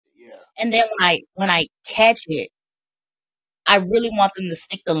and then when I catch it, I really want them to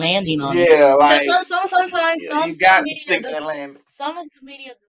stick the landing on it. Yeah, Because like sometimes you got to stick that landing. some of the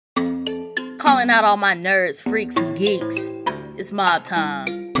media calling out all my nerds, freaks, and geeks. It's mob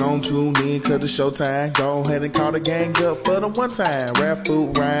time. Don't tune in cause it's showtime. Go ahead and call the gang up for the one time. Rap,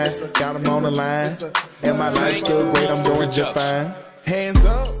 food, rhyme, got them on the line. And my life's still great, I'm doing just fine. Hands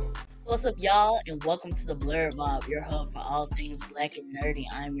up. What's up, y'all, and welcome to the Blerd Mob, your hub for all things black and nerdy.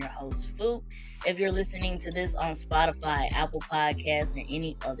 I'm your host, Phoop. If you're listening to this on Spotify, Apple Podcasts, or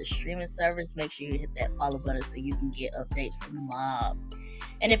any other streaming service, make sure you hit that follow button so you can get updates from the mob.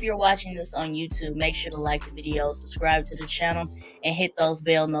 And if you're watching this on YouTube, make sure to like the video, subscribe to the channel, and hit those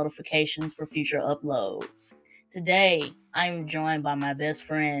bell notifications for future uploads. Today, I'm joined by my best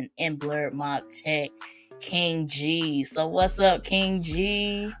friend and Blerd Mob Tech, Kvng G. So what's up, Kvng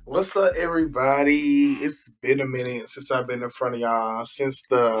G? What's up, everybody? It's been a minute since I've been in front of y'all. Since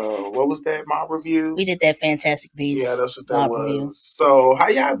what was that, mob review? We did that Fantastic Beasts. Yeah, that's what that was. Review. So how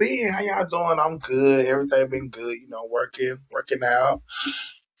y'all been? How y'all doing? I'm good. Everything been good. You know, working out.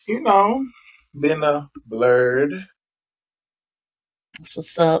 You know, been a Blerd. That's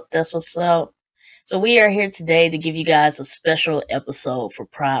what's up. So we are here today to give you guys a special episode for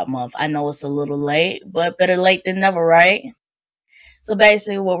Pride Month. I know it's a little late, but better late than never, right? So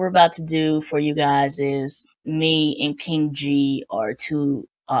basically what we're about to do for you guys is me and Kvng G are two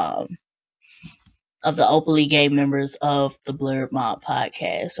of the openly gay members of the Blerd Mob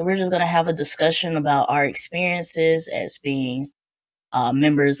podcast. So we're just going to have a discussion about our experiences as being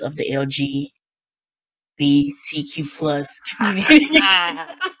members of the LGBTQ plus community.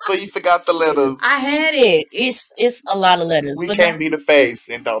 So you forgot the letters. I had it. It's a lot of letters. We can't be the face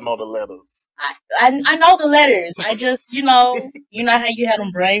and don't know the letters. I know the letters. I just, you know how you had them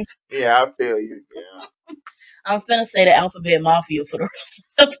brain. Yeah, I feel you. Yeah. I'm finna say the Alphabet Mafia for the rest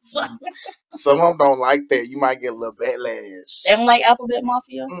of the episode. Some of them don't like that. You might get a little backlash. They don't like Alphabet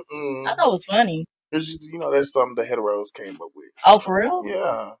Mafia? Mm-mm. I thought it was funny. You know, that's something the heteros came up with. Oh, for real?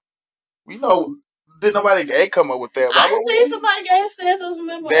 Yeah. We know. Did nobody gay come up with that? I see somebody gay says as a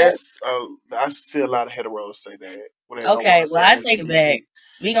member. I see a lot of heteros say that. Okay, well, I take it back.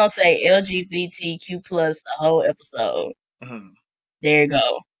 We gonna say LGBTQ plus the whole episode. Mm-hmm. There you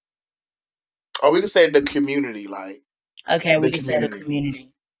go. Or we can say the community, like. Okay, we can say the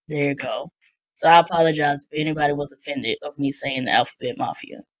community. There you go. So I apologize if anybody was offended of me saying the Alphabet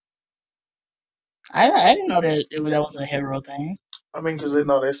Mafia. I didn't know that was a hetero thing. I mean, because they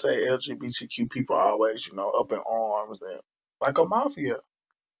say LGBTQ people are always, up in arms and like a mafia.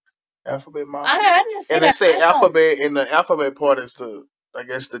 Alphabet Mafia. I didn't say and that. They say alphabet, and the alphabet part is the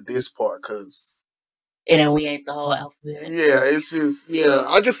this part, because. And then we ain't the whole alphabet. Yeah, it's just,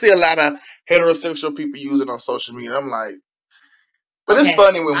 I just see a lot of heterosexual people use it on social media. I'm like, but it's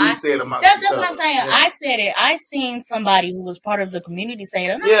funny when we say it amongst each other. That's what I'm saying. Yeah. I said it. I seen somebody who was part of the community say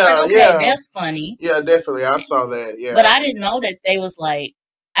it. And I was like, okay, that's funny. Yeah, definitely. I saw that, yeah. But I didn't know that they was like,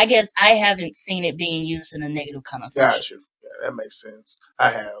 I guess I haven't seen it being used in a negative connotation. Got you. Yeah, that makes sense. I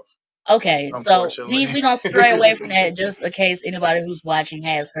have. Okay, so we don't stray away from that just in case anybody who's watching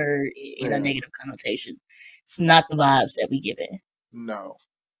has heard in a negative connotation. It's not the vibes that we give it. No.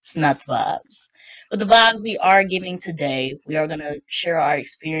 It's not the vibes. But the vibes we are giving today, we are going to share our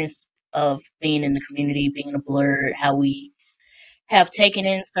experience of being in the community, being a Blerd, how we have taken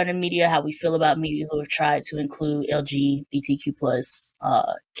in certain media, how we feel about media who have tried to include LGBTQ plus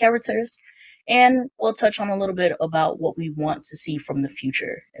characters. And we'll touch on a little bit about what we want to see from the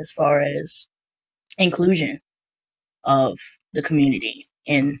future as far as inclusion of the community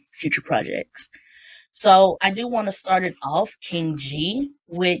in future projects. So I do want to start it off, Kvng G,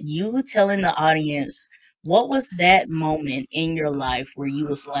 with you telling the audience, what was that moment in your life where you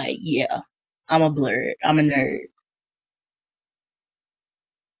was like, yeah, I'm a Blerd, I'm a nerd?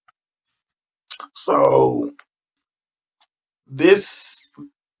 So this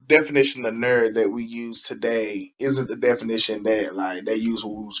definition of nerd that we use today isn't the definition that they use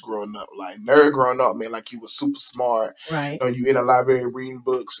when we was growing up. Like, nerd growing up meant like you were super smart. Right. You in a library reading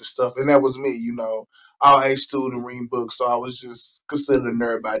books and stuff. And that was me, all age student reading books. So I was just considered a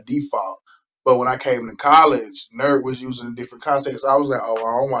nerd by default. But when I came to college, nerd was used in a different context. I was like, oh,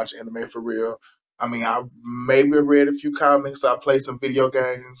 I don't watch anime for real. I mean, I maybe read a few comics. I played some video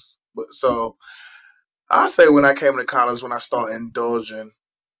games. But so I say when I came to college, when I started indulging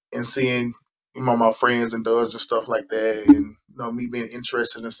and seeing, my friends indulge and stuff like that, and, me being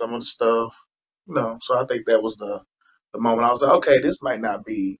interested in some of the stuff, so I think that was the moment I was like, okay, this might not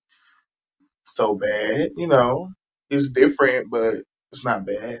be so bad, it's different, but it's not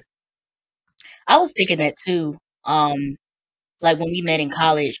bad. I was thinking that too. like when we met in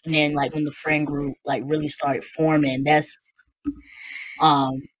college, and then like when the friend group like really started forming, that's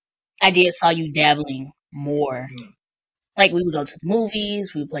I did saw you dabbling more. Like we would go to the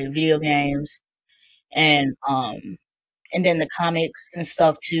movies, we would play video games, and then the comics and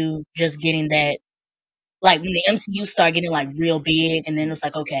stuff too. Just getting that, like when the MCU started getting like real big, and then it was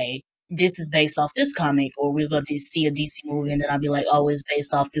like, okay, this is based off this comic, or we're going to see a DC movie, and then I'll be like, oh, it's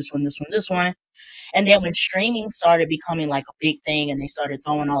based off this one, this one, this one. And then when streaming started becoming like a big thing, and they started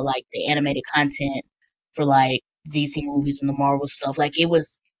throwing all like the animated content for like DC movies and the Marvel stuff, like it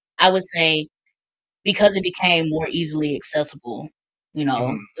was, I would say, because it became more easily accessible,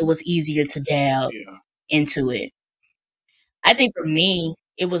 it was easier to dab into it. I think for me,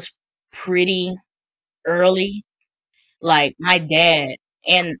 it was pretty early. Like my dad,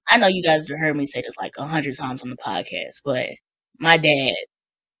 and I know you guys have heard me say this like 100 times on the podcast, but my dad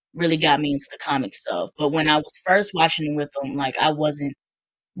really got me into the comic stuff. But when I was first watching it with him, like I wasn't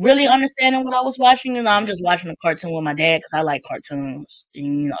really understanding what I was watching. I'm just watching a cartoon with my dad because I like cartoons.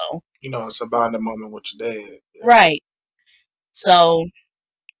 It's about the moment with your dad. Yeah. Right. So,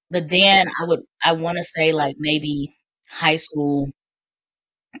 but then I want to say like maybe high school,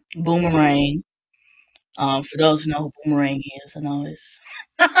 Boomerang. For those who know who Boomerang is, I know it's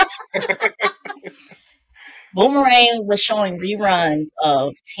Boomerang was showing reruns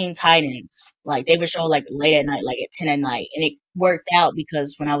of Teen Titans. Like they would show like late at night, like at 10 at night. And it worked out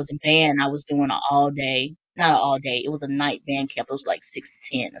because when I was in band, I was doing an all day, not an all day, it was a night band camp. It was like 6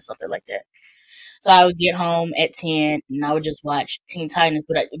 to 10 or something like that. So I would get home at 10 and I would just watch Teen Titans.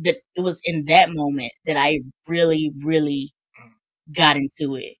 But it was in that moment that I really, really got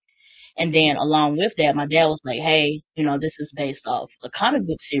into it. And then along with that, my dad was like, hey, this is based off a comic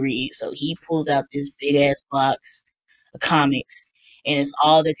book series. So he pulls out this big ass box of comics, and it's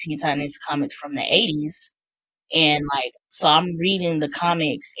all the Teen Titans comics from the 80s. And like, so I'm reading the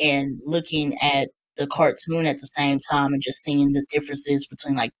comics and looking at the cartoon at the same time and just seeing the differences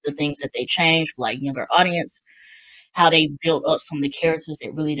between like the things that they changed for like younger audience, how they built up some of the characters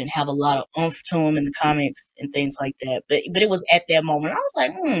that really didn't have a lot of oomph to them in the comics and things like that. But it was at that moment I was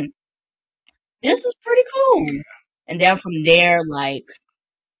like, this is pretty cool. And then from there, like,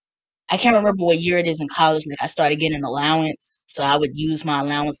 I can't remember what year it is in college. Like, I started getting an allowance. So I would use my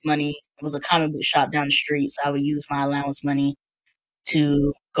allowance money. It was a comic book shop down the street. So I would use my allowance money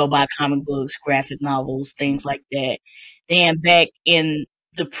to go buy comic books, graphic novels, things like that. Then back in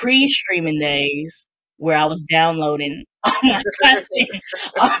the pre-streaming days where I was downloading all my content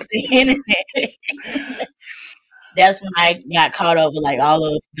off the internet, that's when I got caught up with like all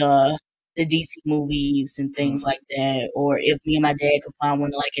of the DC movies and things like that. Or if me and my dad could find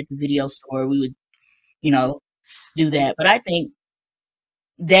one like at the video store, we would, do that. But I think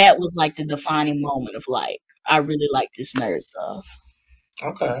that was like the defining moment of like, I really like this nerd stuff.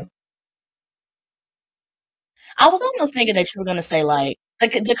 Okay. I was almost thinking that you were going to say like,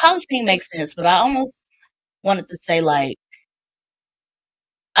 the college thing makes sense, but I almost wanted to say like,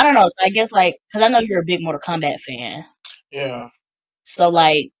 I don't know. So I guess like, because I know you're a big Mortal Kombat fan. Yeah. So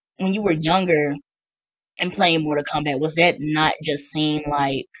like, when you were younger and playing Mortal Kombat, was that not just seen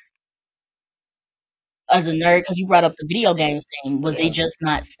like as a nerd? Because you brought up the video games thing. Was it just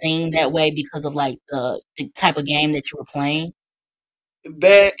not seen that way because of like the type of game that you were playing?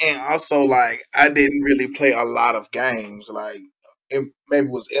 That, and also like I didn't really play a lot of games. Like maybe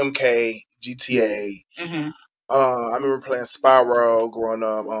it was MK, GTA. Mm-hmm. I remember playing Spyro growing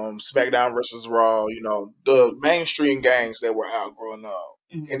up. SmackDown versus Raw. The mainstream games that were out growing up.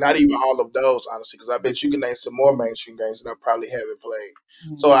 And not even all of those, honestly, because I bet you can name some more mainstream games that I probably haven't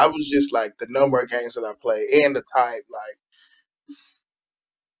played. So I was just like the number of games that I played and the type. Like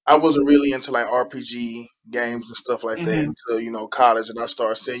I wasn't really into like RPG games and stuff like that until college, and I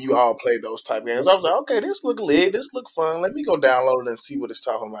started seeing you all play those type games. I was like, okay, this look lit, this look fun. Let me go download it and see what it's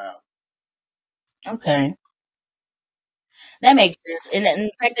talking about. Okay. That makes sense. And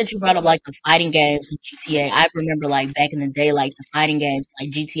the fact that you brought up like the fighting games in GTA, I remember like back in the day, like the fighting games, like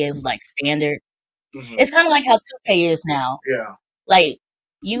GTA was like standard. It's kind of like how 2K is now. Yeah. Like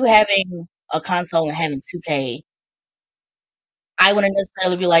you having a console and having 2K, I wouldn't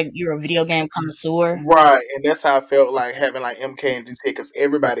necessarily be like you're a video game connoisseur. Right. And that's how I felt like having like MK and GTA because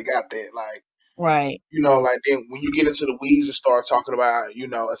everybody got that. Like, right. Like then when you get into the weeds and start talking about,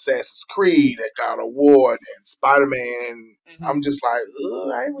 Assassin's Creed and God of War and Spider-Man, and I'm just like,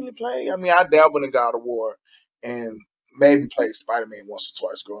 I ain't really play. I mean, I dabbled in God of War and maybe played Spider-Man once or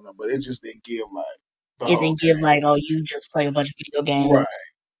twice growing up, but it just didn't give like it didn't give like, oh, you just play a bunch of video games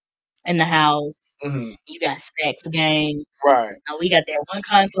in the house. Mhm. You got stacks of games. Right. Now we got that one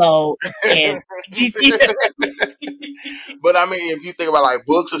console and GTA. But I mean, if you think about like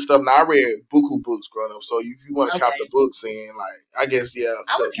books and stuff, now I read buku books growing up. So if you want to count the Okay. books in, like I guess I would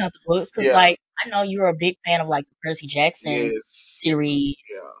 'cause- count the books because, yeah, like, I know you're a big fan of like the Percy Jackson yes, series.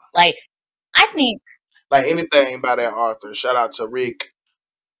 yeah. Like, I think Like anything by that author. Shout out to Rick.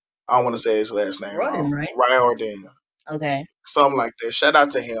 I don't want to say his last name Rodin, wrong. right? Ryan Ordina. Okay. Something like that. Shout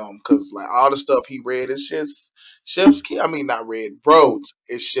out to him because like all the stuff he read is just Chef's Kiss. I mean, not read, bro.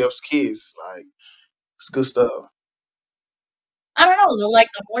 It's Chef's Kiss. Like it's good stuff. I don't know. Like,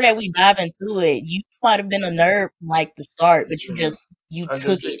 the more that we dive into it, you might have been a nerd from like the start, but you I took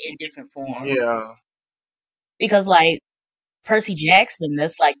just it did. in different form. Yeah. Because like Percy Jackson,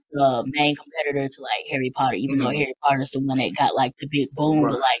 that's like the main competitor to like Harry Potter, even though Harry Potter's the one that got like the big boom.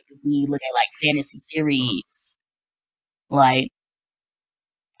 But Right. like if we look at like fantasy series, like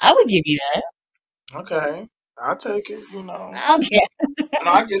I would give you that. Okay. I'll take it, Okay.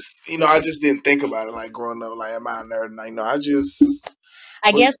 No, I just didn't think about it like growing up, like am I a nerd? And I just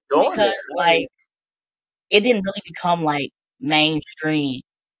I was guess it's doing because it. like it didn't really become like mainstream.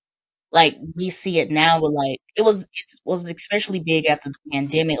 Like we see it now, but like it was especially big after the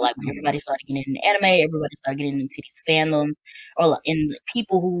pandemic. Like when everybody started getting into anime, everybody started getting into these fandoms, and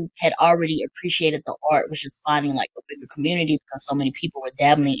people who had already appreciated the art was just finding like a bigger community because so many people were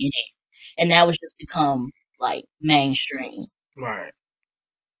dabbling in it, and now it's just become like mainstream. Right.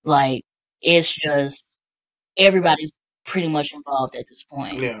 Like it's just everybody's pretty much involved at this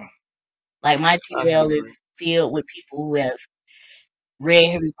point. Yeah. Like my I TL agree. is filled with people who have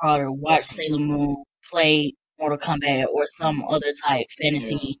read Harry Potter, watched Sailor Moon, played Mortal Kombat or some other type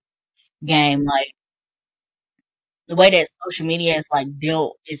fantasy game. Like the way that social media has like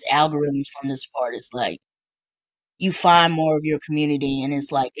built its algorithms from this part is like you find more of your community and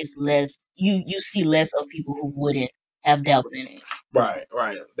it's like it's less you see less of people who wouldn't have dabbled in it. Right.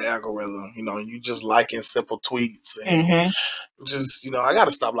 The algorithm, you just liking simple tweets and just, I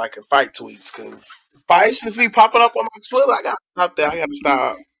gotta stop liking fight tweets because fights just be popping up on my Twitter. I gotta stop that. I gotta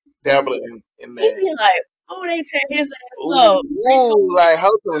stop dabbling in He'd that. be like, oh, they tear his ass Ooh, up. ooh, like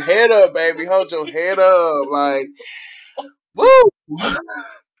hold your head up, baby. Hold your head up. Like, woo.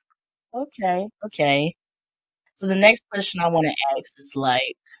 Okay. So the next question I want to ask is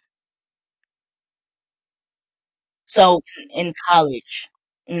like, so in college,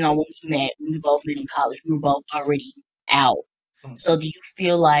 when we both met in college, we were both already out. So do you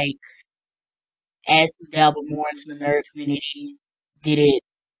feel like as you dabbled more into the nerd community, did it,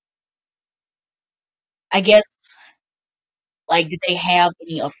 I guess, like, did they have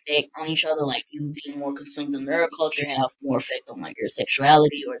any effect on each other? Like, you being more consumed in nerd culture have more effect on, like, your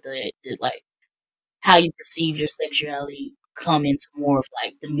sexuality? Or did like, how you perceive your sexuality come into more of,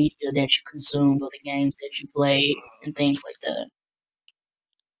 like, the media that you consume or the games that you play and things like that?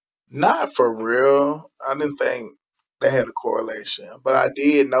 Not for real. I didn't think they had a correlation, but I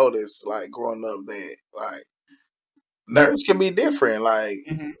did notice, like growing up, that like nerds can be different. Like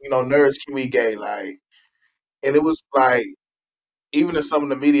nerds can be gay. Like, and it was like even in some of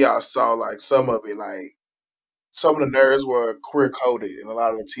the media I saw, like some of it, like some of the nerds were queer coded in a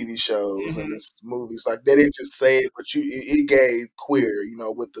lot of the TV shows and the movies. Like they didn't just say it, but it gave queer,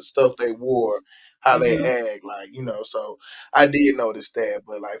 with the stuff they wore, how they act, like So I did notice that,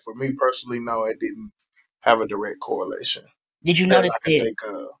 but like for me personally, no, it didn't have a direct correlation. Did you That notice I can it think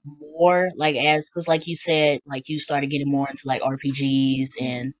of. more, like, because like you said, like, you started getting more into, like, RPGs,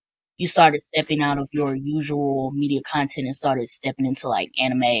 and you started stepping out of your usual media content and started stepping into, like,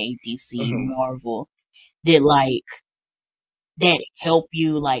 anime, DC, Marvel. Did, like, that help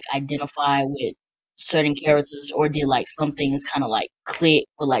you, like, identify with certain characters, or did, like, some things kinda, like, click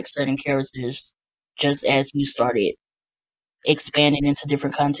with, like, certain characters just as you started expanding into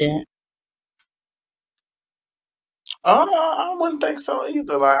different content? I wouldn't think so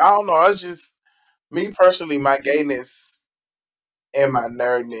either. Like I don't know. It's just me personally, my gayness and my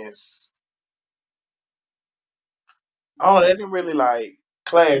nerdness. Oh, they didn't really like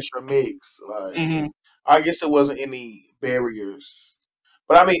clash or mix. Like I guess it wasn't any barriers.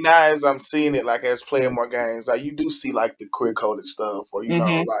 But I mean, now as I'm seeing it, like as playing more games, like you do see like the queer coded stuff, or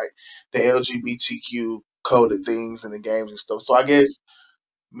like the LGBTQ coded things in the games and stuff. So I guess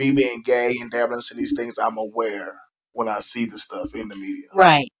me being gay and dabbling into these things, I'm aware when I see the stuff in the media.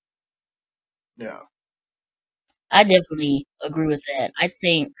 Right. Yeah. I definitely agree with that. I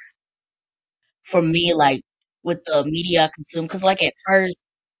think for me, like with the media I consume, because like at first,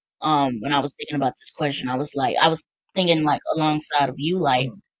 when I was thinking about this question, I was thinking like alongside of you, like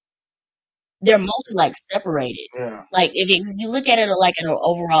they're mostly like separated. Yeah. Like if you look at it like an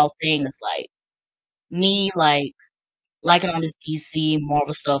overall thing, it's like me liking all this DC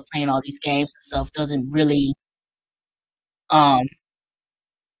Marvel stuff, playing all these games and stuff doesn't really um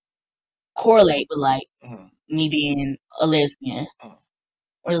correlate with like me being a lesbian.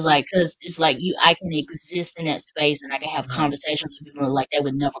 Or it's like, cause it's like I can exist in that space and I can have conversations with people like that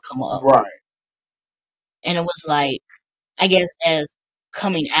would never come up. Right. And it was like, I guess as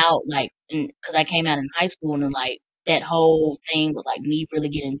coming out, like, cause I came out in high school and like that whole thing with like me really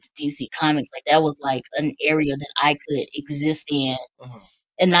getting into DC Comics, like that was like an area that I could exist in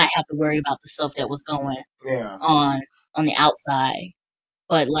and not have to worry about the stuff that was going on the outside.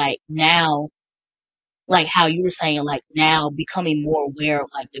 But like now, like how you were saying, like now becoming more aware of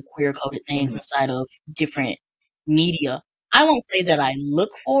like the queer coded things inside of different media. I won't say that I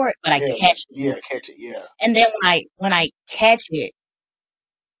look for it, but I catch it. Yeah, catch it. Yeah. And then when I catch it,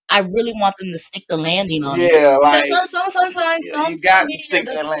 I really want them to stick the landing on it. Yeah, like sometimes you got to stick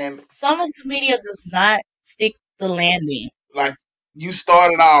that landing. Some of the media does not stick the landing. Like you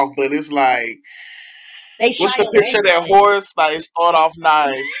started off, but it's like. What's the picture of that horse? Like it start off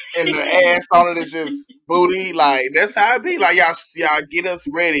nice, and the ass on it is just booty. Like that's how it be. Like y'all get us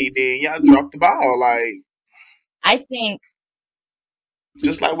ready, then y'all drop the ball. Like I think,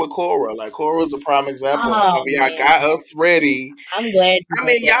 just like with Cora. Like Cora's a prime example. Y'all got us ready. I'm glad. I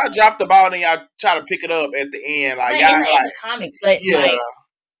mean, y'all dropped the ball, and y'all try to pick it up at the end. Like y'all in the comics, but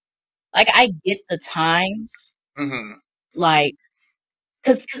like I get the times. Like.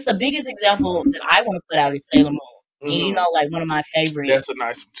 Because the biggest example that I want to put out is Sailor Moon. And you know, like one of my favorite That's a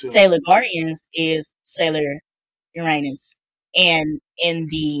nice one too. Sailor Guardians is Sailor Uranus. And in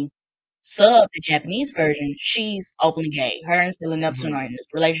the the Japanese version, she's openly gay. Her and Sailor Neptune are in this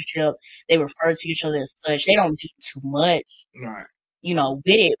relationship. They refer to each other as such. They don't do too much, you know,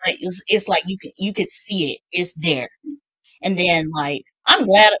 with it. But it's like you could see it. It's there. And then like I'm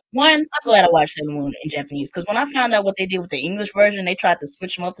glad I watched Sailor Moon in Japanese because when I found out what they did with the English version, they tried to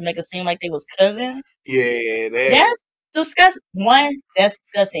switch them up to make it seem like they was cousins. Yeah, that's disgusting. One, that's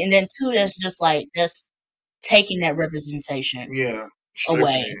disgusting, and then two, that's just like that's taking that representation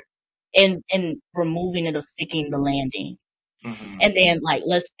away and removing it or sticking the landing. And then like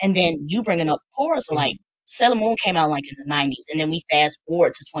and then you bringing up Cora, so like Sailor Moon came out like in the 90s, and then we fast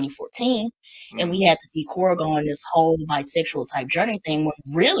forward to 2014, and we had to see Korra go on this whole bisexual type journey thing. When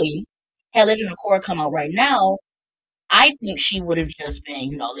really, had Legend of Korra come out right now, I think she would have just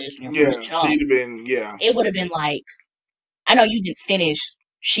been, you know, lesbian. Yeah, she'd have been. Yeah, it would have been like, I know you didn't finish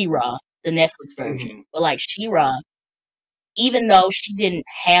She-Ra, the Netflix version, but like She-Ra, even though she didn't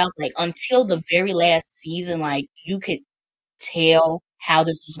have like until the very last season, like you could tell how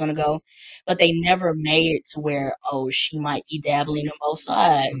this was going to go, but they never made it to where, oh, she might be dabbling on both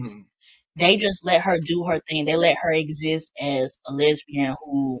sides. They just let her do her thing. They let her exist as a lesbian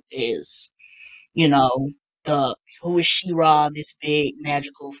who is, you know, who is She-Ra, this big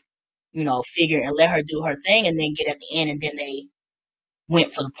magical, you know, figure, and let her do her thing, and then get at the end, and then they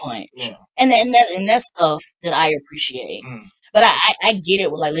went for the punch. And that's stuff that I appreciate. But I get it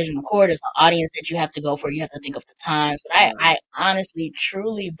with like Legend of Korra. There's an audience that you have to go for. You have to think of the times. But I honestly,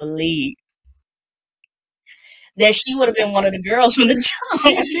 truly believe that she would have been one of the girls from the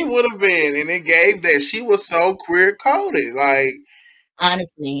jump. She would have been, and it gave that. She was so queer coded. Like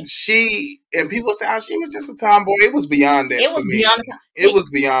honestly, and people say, "Oh, she was just a tomboy." It was beyond that. It was beyond the time. It was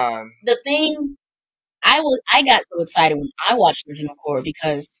beyond. The thing, I got so excited when I watched Legend of Korra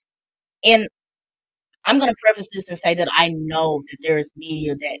because I'm going to preface this and say that I know that there is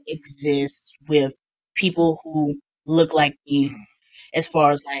media that exists with people who look like me, as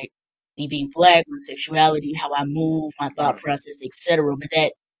far as like me being black, my sexuality, how I move, my thought process, etc.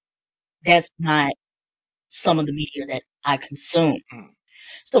 But that's not some of the media that I consume.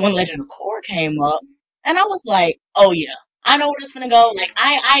 So when Legend of Korra came up, and I was like, oh yeah, I know where this is going to go. Like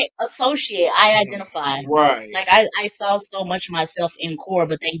I associate, I identify. Right. Like I saw so much of myself in Korra,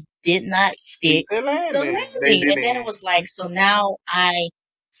 but they did not stick the landing. And then it was like, so now I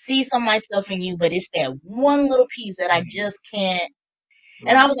see some of myself in you, but it's that one little piece that I just can't.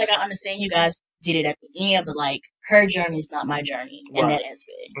 And I was like, I understand you guys did it at the end, but like her journey is not my journey in that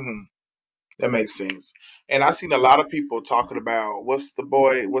aspect. That makes sense. And I've seen a lot of people talking about what's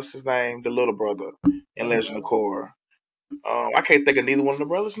his name, the little brother in Legend of Korra. I can't think of neither one of the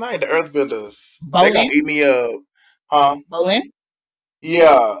brothers' name. The Earthbenders. They gonna eat me up. Huh? Bolin?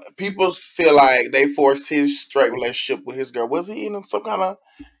 Yeah. People feel like they forced his straight relationship with his girl. Was he in some kind of...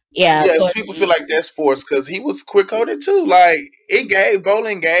 Yeah. Yes, people feel like that's forced because he was quick-coded too. Like,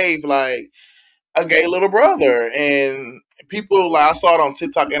 Bolin gave, like, a gay little brother. And people, like, I saw it on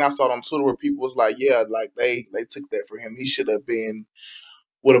TikTok and I saw it on Twitter where people was like, yeah, like, they took that for him. He should have been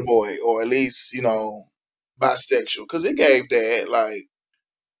with a boy, or at least, bisexual. Because it gave that, like,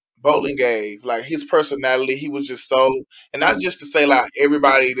 Bowling gave, like, his personality, he was just so, and not just to say, like,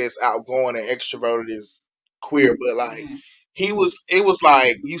 everybody that's outgoing and extroverted is queer, but, like, it was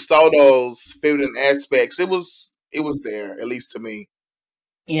like, you saw those feminine aspects. It was there, at least to me.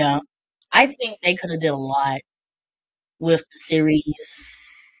 Yeah. I think they could have did a lot with the series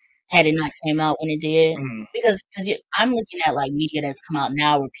had it not came out when it did. Because I'm looking at like media that's come out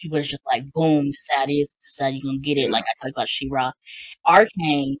now where people is just like, boom, this is how it is, this is how you're gonna get it. Like I talked about She-Ra.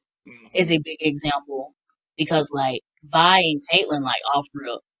 Arcane is a big example because like Vi and Caitlyn like off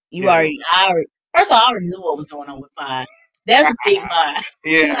real. First of all, I already knew what was going on with Vi. That's big Vi.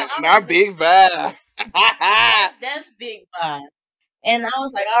 Yeah, not big Vi. That's big Vi. And I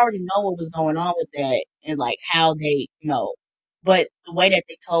was like, I already know what was going on with that and like how they but the way that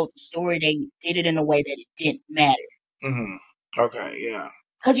they told the story, they did it in a way that it didn't matter. Okay, yeah.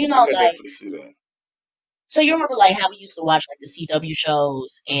 Because I can like, definitely see that. So you remember like how we used to watch like the CW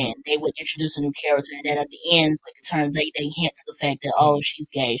shows and they would introduce a new character and then at the end, like it turned they hint to the fact that she's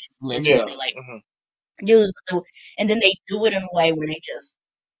gay, she's a lesbian. Yeah. They like use and then they do it in a way where they just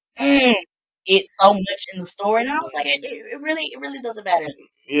it's so much in the story, and I was like, it really doesn't matter.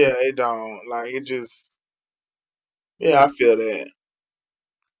 Yeah, it don't. Like it just. Yeah, I feel that.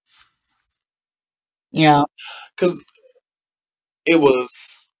 Yeah, because it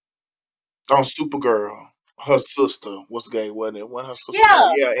was on Supergirl. Her sister was gay, wasn't it? When her sister,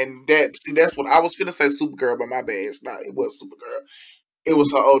 yeah, and that's what I was finna say. Supergirl, but my bad. It's not. It was Supergirl. It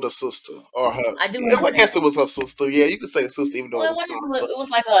was her older sister, or her. I guess it was her sister. Yeah, you could say sister, even though it was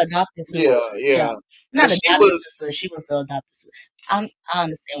like her adopted sister. Yeah. Not adopted sister. She was the adopted sister. I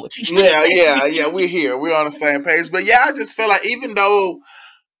understand what you're trying to say. Yeah. We're here. We're on the same page. But yeah, I just felt like even though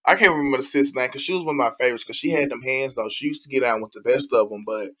I can't remember the sister's name because she was one of my favorites because she had them hands though. She used to get out with the best of them,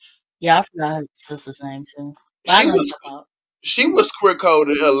 but yeah, I forgot her sister's name too. She was queer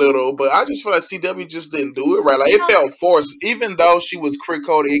coded a little, but I just feel like CW just didn't do it right. Like it felt forced, even though she was queer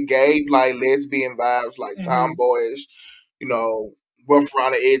coded. It gave like lesbian vibes, like tomboyish, rough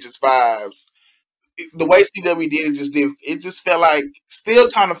around the edges vibes. The way CW did it just didn't. It just felt like still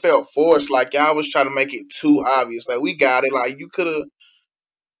kind of felt forced. Like y'all was trying to make it too obvious. Like we got it. Like you could have,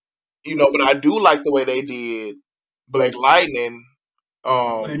 But I do like the way they did Black Lightning.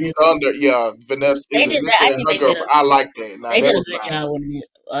 Thunder, yeah, Vanessa. They did that. I think her girlfriend. I like that. They did a good job with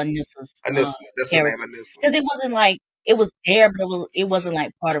Anissa's that's her name, Anissa. Because it wasn't like it was there, but it wasn't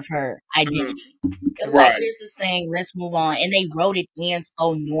like part of her identity. It was like here's this thing, let's move on, and they wrote it in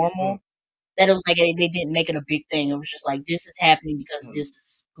so normal that it was like they didn't make it a big thing. It was just like this is happening because this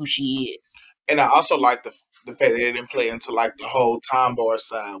is who she is. And I also like the fact that they didn't play into like the whole tomboy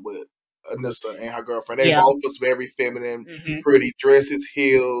side with Anissa and her girlfriend. They both was very feminine, pretty dresses,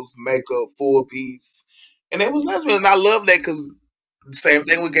 heels, makeup, full piece, and they was lesbian. And I love that because the same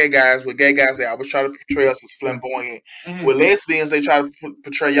thing with gay guys. With gay guys, they always try to portray us as flamboyant. With lesbians, they try to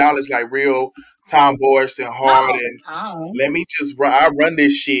portray y'all as like real tomboyish and hard. Let me just I run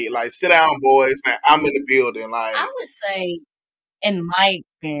this shit. Like sit down, boys. Like I'm in the building. Like I would say, in my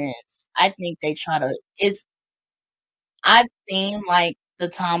experience, I think they try to. I've seen like the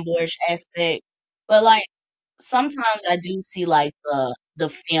tomboyish aspect, but like sometimes I do see like the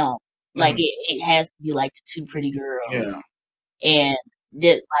film, like it has to be like the two pretty girls, and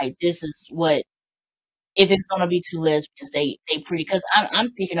that like this is what if it's gonna be two lesbians, they pretty because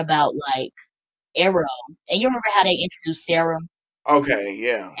I'm thinking about like Arrow, and you remember how they introduced Sarah? Okay,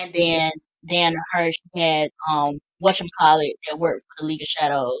 yeah, and then she had whatchamacallit that worked for the League of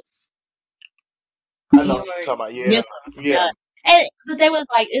Shadows. I know what you're talking about. Yeah. But they was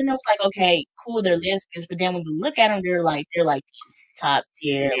like, and it was like, okay, cool, they're lesbians, but then when you look at them, they're like these top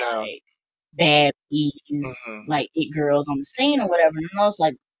tier, like bad bees, like it girls on the scene or whatever. And I was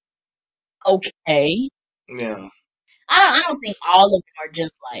like, okay, yeah. I don't think all of them are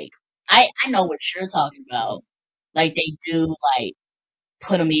just like I know what you're talking about. Like they do like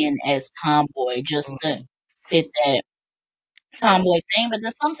put them in as tomboy just to fit that tomboy thing, but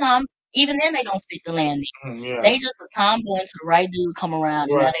then sometimes even then they don't stick the landing. They just a tomboy until the right dude come around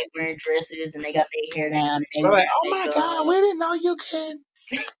and now they wearing dresses and they got their hair down and they like, oh my god, we didn't know you could.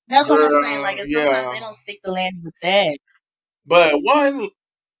 That's what I'm saying. Like sometimes they don't stick the landing with that. But one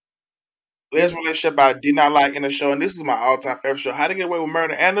lesbian relationship I did not like in the show, and this is my all-time favorite show, How to Get Away with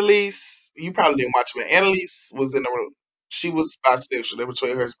Murder. Annalise, you probably didn't watch it, but Annalise was she was bisexual. They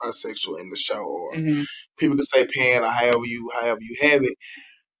portrayed her as bisexual in the show, or people could say pan or however you have it.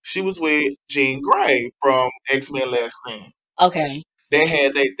 She was with Jean Grey from X-Men Last Stand. Okay. They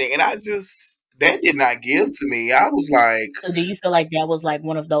had their thing, and I just that did not give to me. I was like, So do you feel like that was like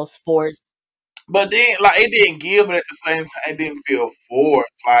one of those forced? but then like it didn't give, but at the same time it didn't feel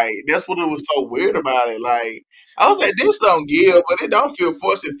forced. Like that's what it was so weird about it. Like I was like, this don't give, but it don't feel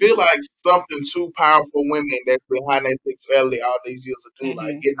forced. It feel like something two powerful women that's behind their sexuality all these years to do.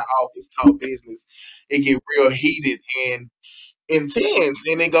 Like get in the office, talk business. It get real heated and intense,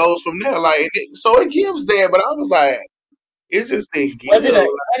 and it goes from there. Like so it gives there, but I was like, it just didn't give.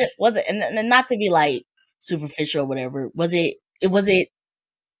 Was it and not to be like superficial or whatever, was it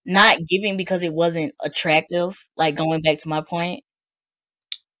not giving because it wasn't attractive? Like going back to my point,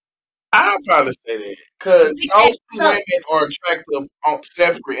 I'd probably say that because those two women are attractive on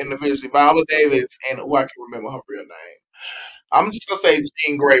separate individually. Viola Davis and who I can't remember her real name. I'm just gonna say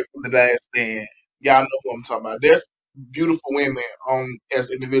Jean Grey from The Last Stand. Y'all know who I'm talking about. There's beautiful women as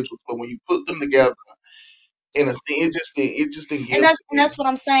individuals, but when you put them together in a scene, it just didn't give. And that's what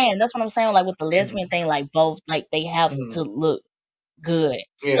I'm saying. That's what I'm saying. Like with the lesbian thing, like both, like they have to look good.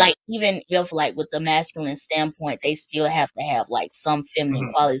 Yeah. Like even if like with the masculine standpoint, they still have to have like some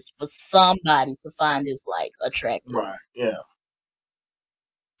feminine qualities for somebody to find this like attractive. Right. Yeah.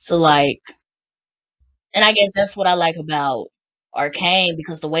 So like, and I guess that's what I like about Arcane,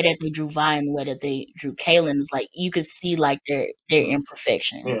 because the way that they drew Vi and the way that they drew Kaylin is like you could see like their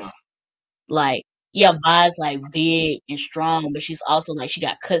imperfections. Yeah. Like yeah, Vi's like big and strong, but she's also like she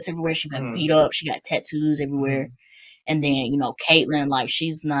got cuts everywhere, she got beat up, she got tattoos everywhere. And then, you know, Caitlyn, like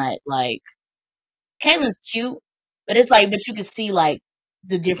she's not like Caitlin's cute, but it's like but you can see like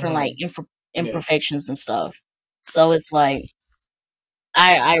the different like imperfections and stuff. So it's like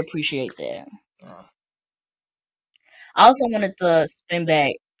I appreciate that. I also wanted to spin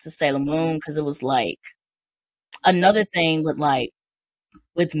back to Sailor Moon because it was like another thing with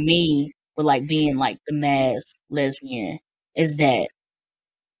me with like being like the masked lesbian is that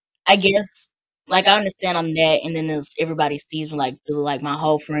I guess like I understand I'm that, and then everybody sees me like my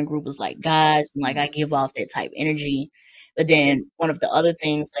whole friend group is like guys, and like I give off that type energy. But then one of the other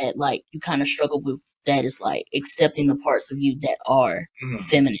things that like you kind of struggle with that is like accepting the parts of you that are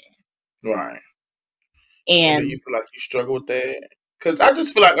feminine. Right. And do you feel like you struggle with that? Because I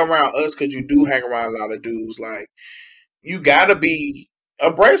just feel like around us, because you do hang around a lot of dudes, like you gotta be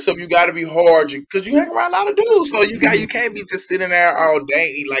abrasive, you gotta be hard, because you hang around a lot of dudes, so you can't be just sitting there all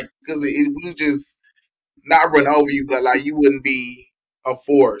day, like because it would just not run over you, but like you wouldn't be a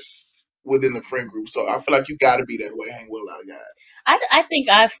force within the friend group. So I feel like you gotta be that way, hang with a lot of guys. I think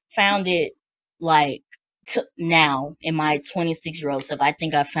I've found it like now in my 26-year-old self, I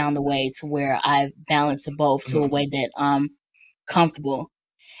think I found a way to where I balance it both to a way that I'm comfortable.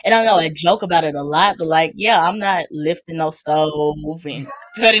 And I know I joke about it a lot, but like, yeah, I'm not lifting no stove and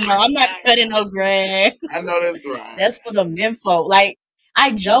I'm not cutting no grass. I know that's right. That's for the men folk. Like,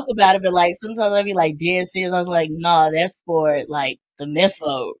 I joke about it, but like sometimes I be like dead serious. I was like, no, that's for like the men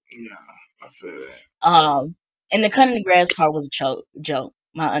folk. Yeah, I feel that. And the cutting the grass part was a joke.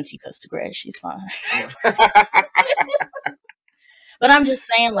 My auntie cuts the grass. She's fine. But I'm just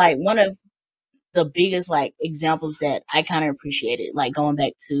saying, like, one of the biggest, like, examples that I kind of appreciated, like, going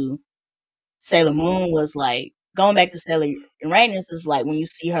back to Sailor Moon was, like, going back to Sailor Uranus is, like, when you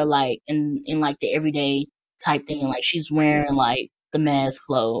see her, like, in like, the everyday type thing, like, she's wearing, like, the mask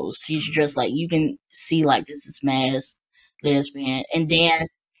clothes. She's just, like, you can see, like, this is mask lesbian. And then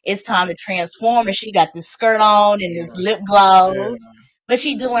it's time to transform, and she got this skirt on and this lip gloss. Yeah. But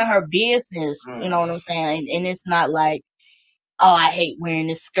she doing her business, you know what I'm saying? And it's not like, oh, I hate wearing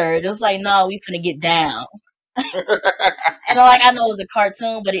this skirt. It's like, no, we finna get down. And like I know it was a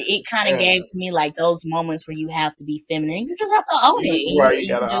cartoon, but it kind of gave to me like those moments where you have to be feminine. You just have to own it. Right,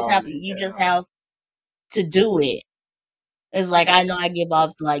 you just have to do it. It's like I know I give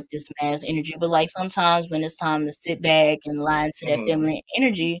off like this mass energy, but like sometimes when it's time to sit back and lie into that feminine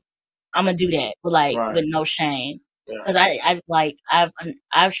energy, I'm gonna do that, but like with no shame. Because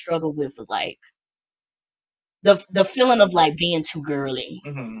I've struggled with like the feeling of like being too girly,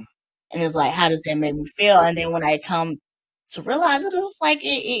 and it's like how does that make me feel? And then when I come to realize it, was like it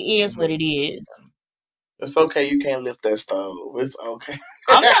is what it is. It's okay. You can't lift that stove. It's okay.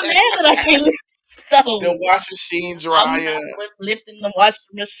 I'm not mad that I can't lift the stove. The wash machine dryer. I'm not lifting the washing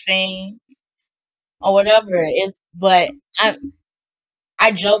machine or whatever. But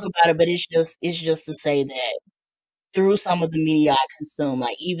I joke about it, but it's just to say that through some of the media I consume,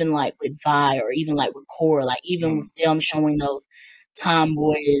 like even like with Vi or even like with Core, like even with them showing those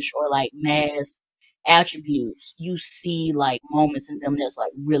tomboyish or like mass attributes, you see like moments in them that's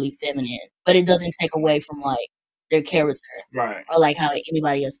like really feminine, but it doesn't take away from like their character, right? Or like how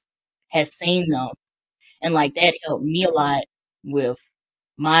anybody has seen them, and like that helped me a lot with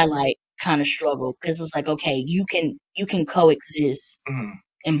my like kind of struggle because it's like, okay, you can coexist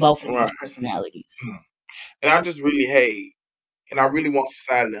in both of these personalities. And I just really hate, and I really want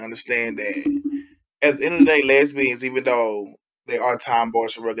society to understand that at the end of the day, lesbians, even though they are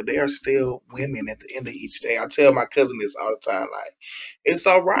tomboys and rugged, they are still women at the end of each day. I tell my cousin this all the time, like, it's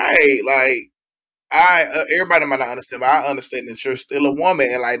all right. Like, everybody might not understand, but I understand that you're still a woman,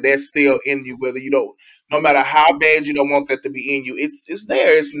 and like that's still in you, whether you don't, no matter how bad you don't want that to be in you, it's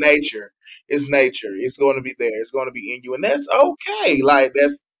there. It's nature. It's nature. It's going to be there. It's going to be in you, and that's okay. Like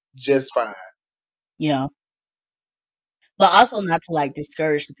that's just fine. Yeah. But also not to like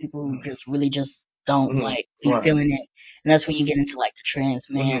discourage the people who just really just don't like be feeling it. And that's when you get into like the trans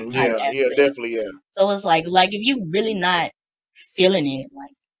man type aspect. Yeah, definitely, yeah. So it's like if you really not feeling it,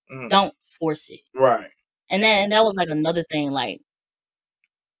 like don't force it. Right. And that was like another thing, like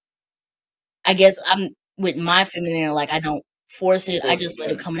I guess I'm with my feminine, like I don't force it. I just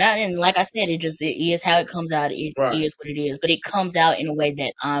let it come out, and like I said, it is how it comes out. It is what it is. But it comes out in a way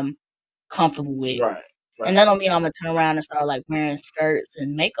that I'm comfortable with. Right. And that don't mean I'm gonna turn around and start like wearing skirts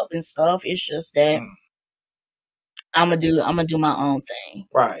and makeup and stuff. It's just that I'm gonna do my own thing.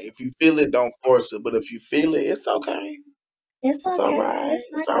 Right. If you feel it, don't force it. But if you feel it, it's okay. It's okay. All right.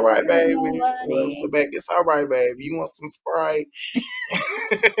 It's all right, baby. It's all right, baby. You want some Sprite?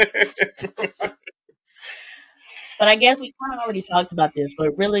 But I guess we kind of already talked about this,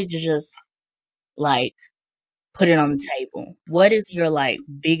 but really to just like put it on the table. What is your like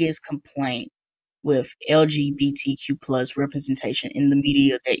biggest complaint with LGBTQ plus representation in the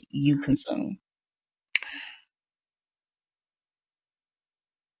media that you consume?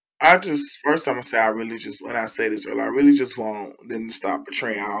 First I'm gonna say when I say this earlier, I really just want them to stop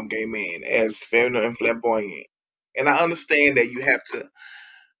portraying all gay men as feminine and flamboyant. And I understand that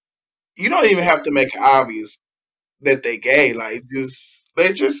you don't even have to make it obvious that they gay. Like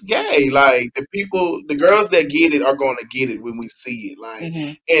they're just gay. Like the girls that get it are going to get it when we see it. Like,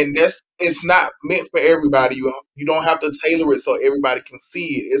 and it's not meant for everybody. You don't have to tailor it so everybody can see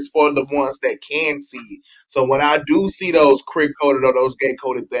it. It's for the ones that can see it. So when I do see those crick coded or those gay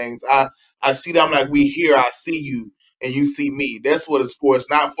coded things, I see them like we here. I see you and you see me. That's what it's for. It's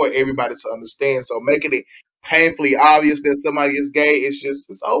not for everybody to understand. So making it painfully obvious that somebody is gay, it's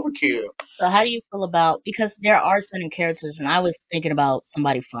overkill. So how do you feel about, because there are certain characters, and I was thinking about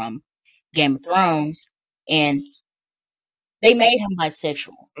somebody from Game of Thrones, and they made him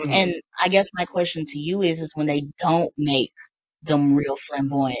bisexual. And I guess my question to you is when they don't make them real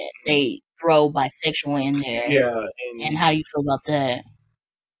flamboyant, they throw bisexual in there. Yeah. And how do you feel about that?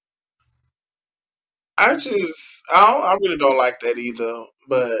 I really don't like that either.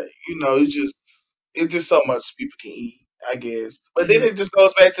 But it's just so much people can eat, I guess. But then it just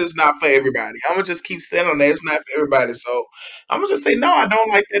goes back to it's not for everybody. I'm gonna just keep standing on that. It's not for everybody. So I'm gonna just say no. I don't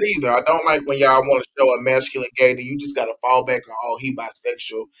like that either. I don't like when y'all want to show a masculine gay. That you just gotta fall back on he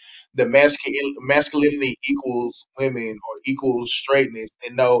bisexual. The masculinity equals women or equals straightness,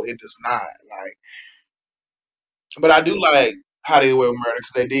 and no, it does not. Like, but I do like How They Were Murder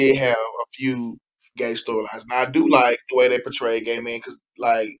because they did have a few gay storylines. And I do like the way they portray gay men because,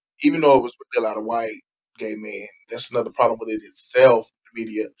 like, even though it was a lot of white gay men, that's another problem with it itself, the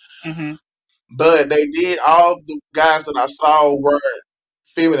media. But they did, all the guys that I saw weren't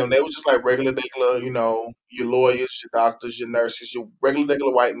feminine. They were just like regular, your lawyers, your doctors, your nurses, your regular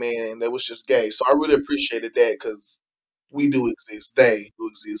white men. They was just gay. So I really appreciated that because we do exist. They do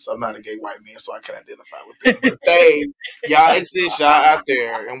exist. I'm not a gay white man, so I can identify with them. But y'all exist. Y'all out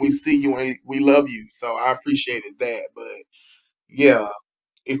there, and we see you and we love you. So I appreciated that. But yeah,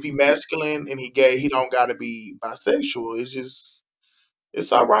 if he masculine and he gay, he don't got to be bisexual.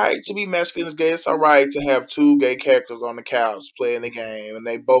 It's all right to be masculine and gay. It's all right to have two gay characters on the couch playing the game, and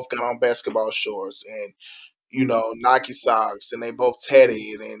they both got on basketball shorts and Nike socks, and they both tatted,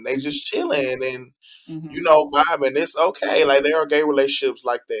 and they just chilling and vibing. It's okay. Like there are gay relationships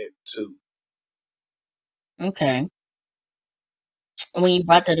like that too. Okay. When you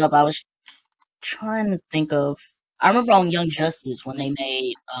brought that up, I was trying to think of. I remember on Young Justice when they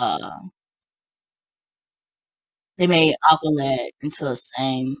made Aqualad into a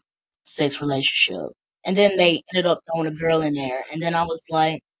same sex relationship, and then they ended up throwing a girl in there, and then I was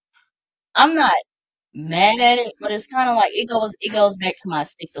like, I'm not mad at it, but it's kind of like it goes back to my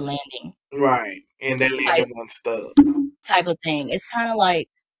stick the landing, right? And that landing one stuff type of thing. It's kind of like,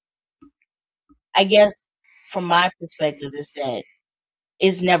 I guess from my perspective, is that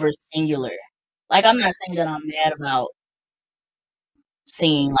it's never singular. Like I'm not saying that I'm mad about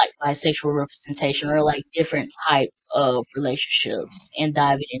seeing like bisexual representation or like different types of relationships and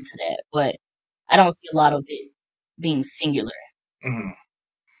diving into that, but I don't see a lot of it being singular.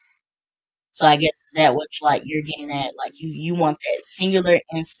 So I guess is that what you're getting at? Like you want that singular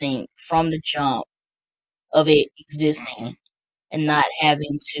instinct from the jump of it existing and not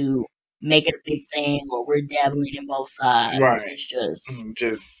having to make it a big thing or we're dabbling in both sides. Right. It's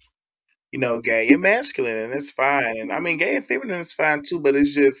just Gay and masculine, and it's fine. And I mean, gay and feminine is fine too, but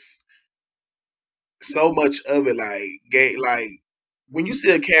it's just so much of it, like gay. Like when you see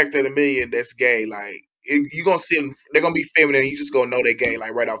a character in a million that's gay, like you're gonna see them. They're gonna be feminine. And you just gonna know they're gay,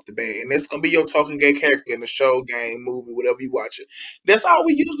 like right off the bat. And that's gonna be your token gay character in the show, game, movie, whatever you watch it. That's all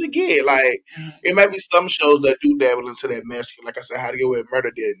we usually get. Like it might be some shows that do dabble into that masculine. Like I said, How to Get Away with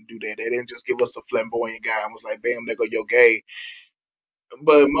Murder didn't do that. They didn't just give us a flamboyant guy and was like, bam, there go your gay.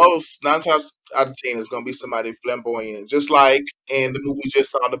 But most 9 times out of 10 is gonna be somebody flamboyant, just like in the movie we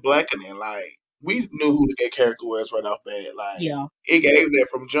just saw, The Blackening. Like we knew who the gay character was right off bat. Like it gave that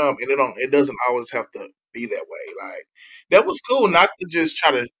from jump, and it doesn't always have to be that way. Like that was cool. Not to just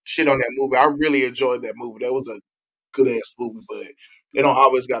try to shit on that movie. I really enjoyed that movie. That was a good ass movie, but it don't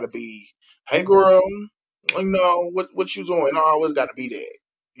always got to be, hey girl, what you doing? It don't always got to be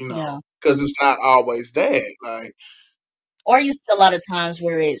that, because it's not always that. Like. Or you see a lot of times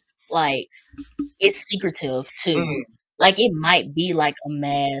where it's like it's secretive too. Like it might be like a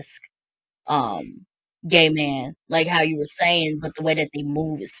mask gay man, like how you were saying, but the way that they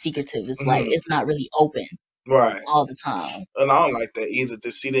move is secretive. It's like it's not really open all the time. And I don't like that either,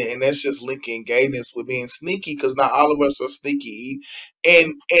 to see that. And that's just linking gayness with being sneaky, because not all of us are sneaky.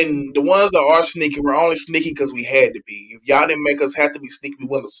 And the ones that are sneaky, we're only sneaky because we had to be. If y'all didn't make us have to be sneaky, we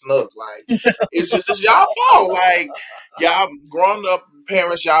wouldn't have snuck. Like it's y'all fault. Like y'all grown up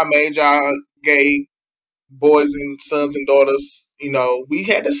parents, y'all made y'all gay boys and sons and daughters. We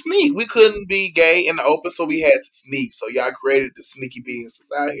had to sneak. We couldn't be gay in the open, so we had to sneak. So y'all created the sneaky beings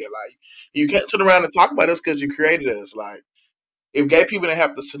out here. Like you can't turn around and talk about us because you created us. Like if gay people didn't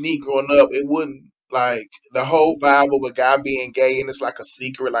have to sneak growing up, it wouldn't, like the whole vibe of a guy being gay and it's like a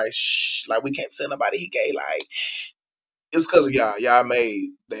secret, like shh, like we can't tell nobody he gay. Like it's because of y'all. Y'all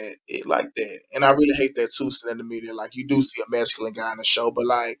made that it like that, and I really hate that too. In the media, like you do see a masculine guy in the show, but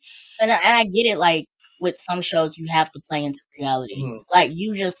like, and I get it. Like with some shows, you have to play into reality. Like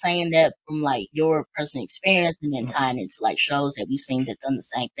you just saying that from like your personal experience, and then tying into like shows that we've seen that done the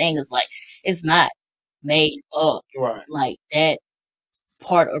same thing. It's like it's not made up. Right. Like that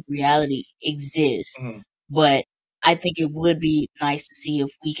part of reality exists, but I think it would be nice to see if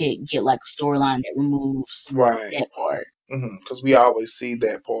we could get like a storyline that removes that part. Because we always see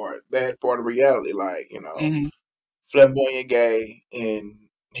that part of reality, like flamboyant gay, and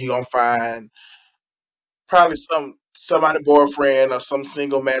he gonna find probably somebody boyfriend or some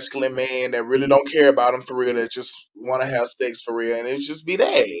single masculine man that really don't care about him for real, that just want to have sex for real, and it just be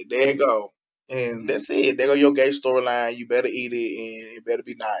that. There you go, and that's it. There go your gay storyline. You better eat it, and it better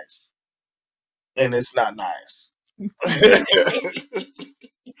be nice, and it's not nice.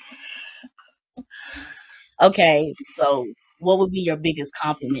 Okay, so what would be your biggest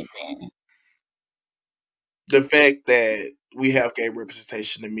compliment then? The fact that we have gay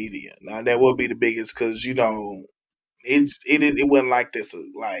representation in media. Now that would be the biggest, because it wasn't like this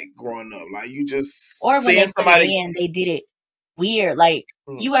like growing up. Like you just or when they somebody in, they did it weird. Like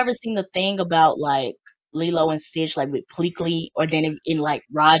you ever seen the thing about like Lilo and Stitch, like with Pleakley, or then in like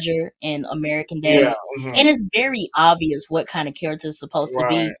Roger and American Dad, and it's very obvious what kind of character is supposed to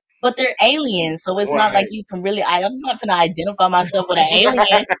be. But they're aliens, so it's not like you can really. I'm not gonna identify myself with an alien,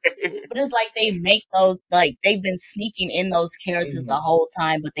 but it's like they make those, like they've been sneaking in those characters the whole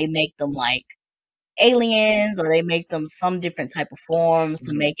time, but they make them like aliens, or they make them some different type of forms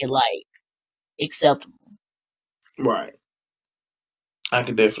to make it like acceptable. Right. I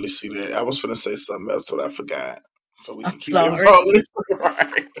can definitely see that. I was gonna say something else, but I forgot. So we can keep it rolling.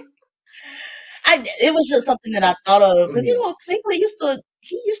 Right. It was just something that I thought of, because Pleakley used to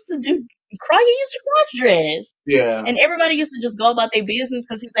cross dress. Yeah. And everybody used to just go about their business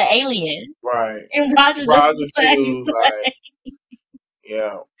because he's an alien. Right. And Roger does the same like,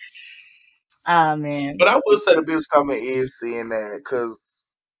 yeah. Ah, man. But I would say the biggest comment is seeing that, because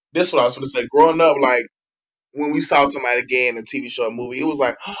this is what I was going to say. Growing up, like, when we saw somebody gay in a TV show or movie, it was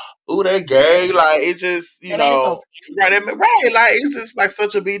like, ooh, they're gay. Like, it just, right, like, it's just like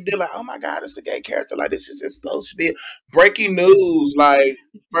such a big deal. Like, oh my God, it's a gay character. Like, this is just supposed to be breaking news. Like,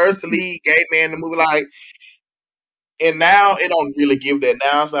 first lead gay man in the movie. Like, and now it don't really give that.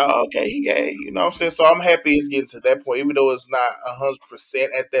 Now it's like, oh, okay, he gay. You know what I'm saying? So I'm happy it's getting to that point, even though it's not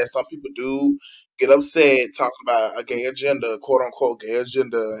 100% at that. Some people do get upset talking about a gay agenda, quote unquote gay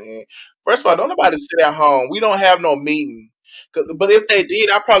agenda. And first of all, don't nobody sit at home. We don't have no meeting But if they did,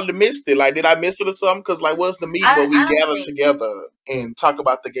 I probably missed it. Like, did I miss it or something? Because, like, what's the meeting where we I don't gather think together and talk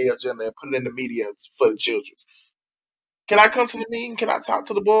about the gay agenda and put it in the media for the children? Can I come to the meeting? Can I talk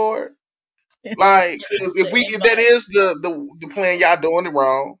to the board? Like, because if that is the plan, y'all doing it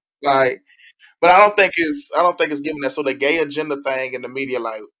wrong. Like, but I don't think it's giving that. So the gay agenda thing in the media,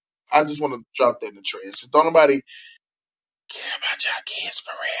 like, I just want to drop that in the trash. Just don't nobody care about y'all kids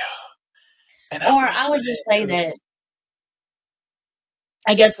for real. And or I would just say that,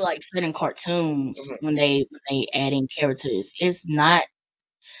 I guess for like certain cartoons, when they add in characters, it's not.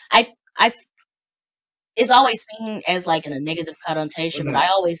 I it's always seen as like in a negative connotation, but I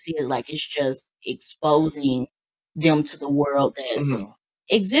always see it like it's just exposing them to the world that's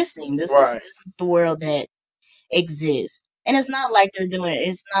existing. This is the world that exists, and it's not like they're doing.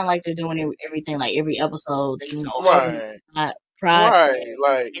 It's not like they're doing everything like every episode. They pride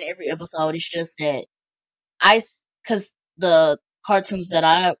like in every episode. It's just that because the cartoons that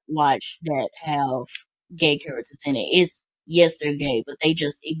I watch that have gay characters in it is, yes, they're gay, but they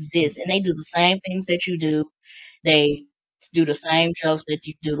just exist and they do the same things that you do. They do the same jokes that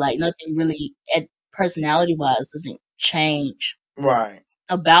you do. Like, nothing really, personality wise, doesn't change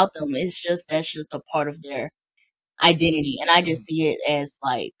about them. It's just that's just a part of their identity, and I just see it as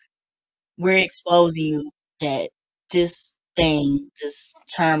like we're exposing you that this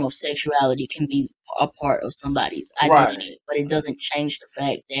term of sexuality can be a part of somebody's identity, but it doesn't change the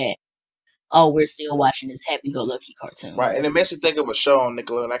fact that, oh, we're still watching this happy-go-lucky cartoon. Right, and it makes me think of a show on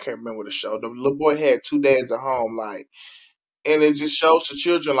Nickelodeon. I can't remember the show. The little boy had 2 dads at home, like, and it just shows the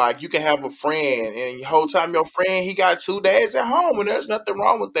children, like, you can have a friend, and the whole time your friend, he got 2 dads at home, and there's nothing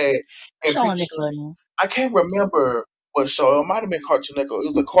wrong with that. And show on Nickelodeon. I can't remember what show. It might have been Cartoon Network. It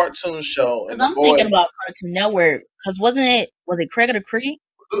was a cartoon show. And I'm thinking about Cartoon Network, because was it Craig of the Creek?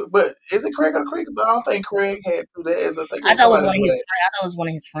 But is it Craig or Creek? But I don't think Craig had 2 dads. I thought it was one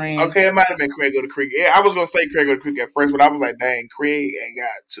of his friends. Okay, it might have been Craig or the Creek. Yeah, I was gonna say Craig or the Creek at first, but I was like, dang, Craig ain't got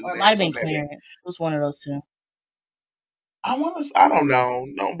 2 dads. Or it might have been Clarence. It was one of those two. I don't know.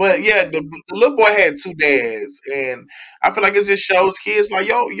 No, but yeah, the little boy had 2 dads, and I feel like it just shows kids like,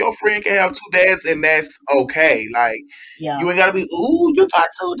 your friend can have 2 dads, and that's okay. Like, you ain't gotta be, ooh, you got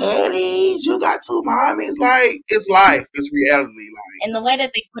 2 daddies, you got 2 mommies. Like, it's life, it's reality. Like, and the way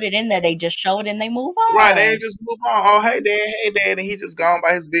that they put it in there, they just show it and they move on. Right, they just move on. Oh, hey dad, and he just gone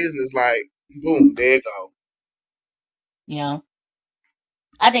by his business. Like, boom, there you go. Yeah,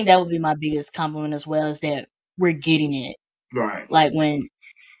 I think that would be my biggest compliment as well, is that we're getting it. Right. Like when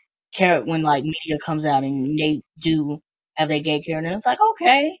like media comes out and they do have their gay character, and it's like,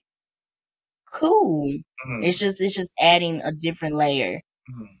 okay, cool. It's just adding a different layer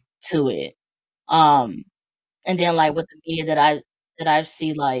to it. And then like with the media that I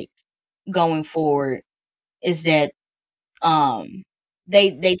see like going forward is that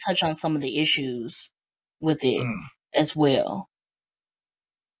they touch on some of the issues with it as well.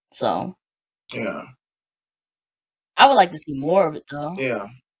 So yeah. I would like to see more of it, though. Yeah.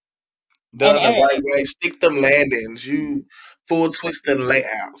 Done the right way. Stick them landings. You full twist and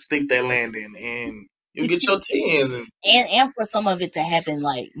layout. Stick that landing, and you get your 10s. And for some of it to happen,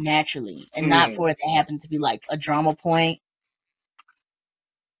 like, naturally. And not for it to happen to be, like, a drama point.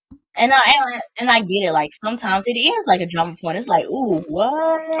 And I get it. Like, sometimes it is, like, a drama point. It's like, ooh,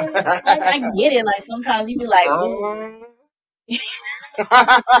 what? Like, I get it. Like, sometimes you be like, ooh.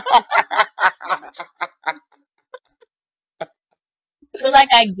 But like,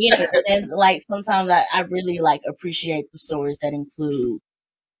 I get it, and like sometimes I really like appreciate the stories that include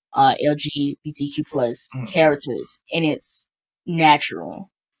LGBTQ plus characters, and it's natural.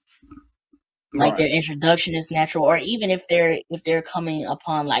 Like their introduction is natural, or even if they're coming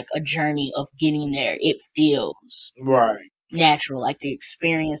upon like a journey of getting there, it feels natural. Like the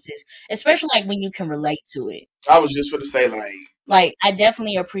experiences, especially like when you can relate to it. I was just going to say like I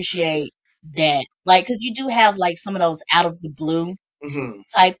definitely appreciate that, like, because you do have like some of those out of the blue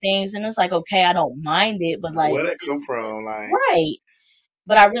type things, and it's like, okay, I don't mind it, but like, where that come from, like, right?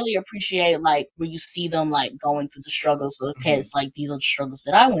 But I really appreciate like where you see them like going through the struggles. So, okay, it's like these are the struggles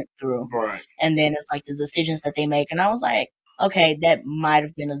that I went through, right? And then it's like the decisions that they make, and I was like, okay, that might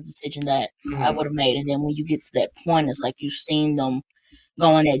have been a decision that I would have made. And then when you get to that point, it's like you've seen them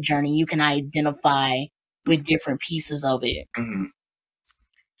go on that journey. You can identify with different pieces of it.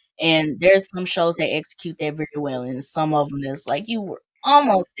 And there's some shows that execute that very well, and some of them there's like you were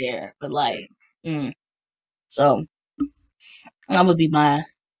almost there, but like, so that would be my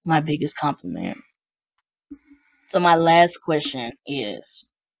biggest compliment. So my last question is,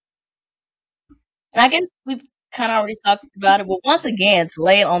 and I guess we've kind of already talked about it, but once again, to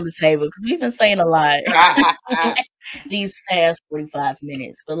lay it on the table, because we've been saying a lot. these past 45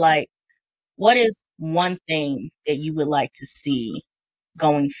 minutes. But like, what is one thing that you would like to see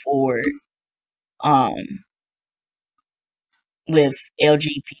going forward um with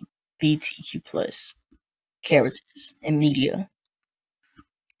LGBTQ plus characters in media?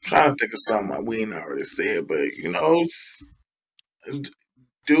 I'm trying to think of something we ain't already said, but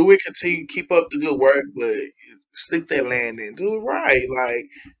do it, continue, keep up the good work, but stick that landing, do it right, like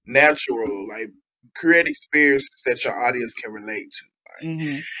natural, like create experiences that your audience can relate to.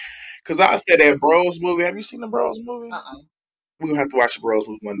 Like, cause I said that Bros movie. Have you seen the Bros movie? We're gonna have to watch the Bros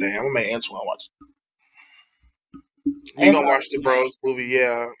movie one day. I'm gonna make Antoine watch it. We gonna watch the Bros movie,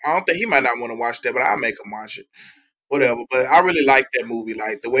 yeah. I don't think he might not want to watch that, but I'll make him watch it. Whatever. But I really like that movie.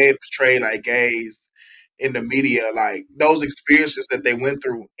 Like the way it portrayed like gays in the media, like those experiences that they went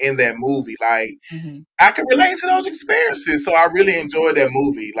through in that movie. Like I can relate to those experiences. So I really enjoyed that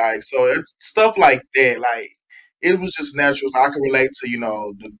movie. Like so it's stuff like that, like it was just natural. So I can relate to,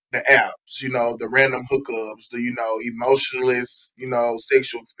 the apps, the random hookups, the, emotionless,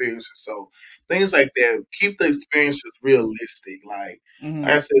 sexual experiences. So things like that. Keep the experiences realistic. Like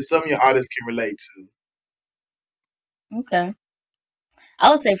I said, some of your artists can relate to. Okay. I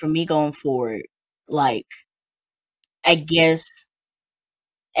would say for me going forward, like, I guess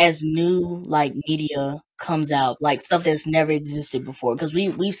as new like media comes out, like stuff that's never existed before, because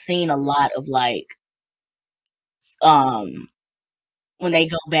we've seen a lot of like when they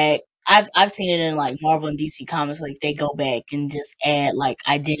go back. I've seen it in like Marvel and DC comics, like they go back and just add like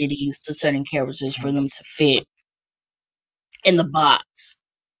identities to certain characters for them to fit in the box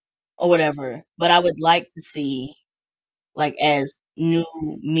or whatever. But I would like to see, like, as new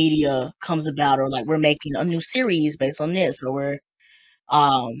media comes about, or like we're making a new series based on this, or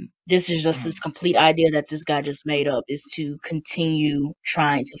this is just this complete idea that this guy just made up, is to continue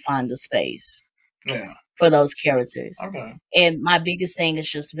trying to find the space for those characters. Okay. And my biggest thing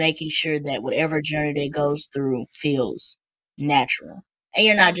is just making sure that whatever journey they goes through feels natural. And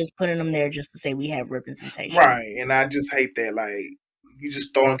you're not just putting them there just to say we have representation. Right. And I just hate that, like, you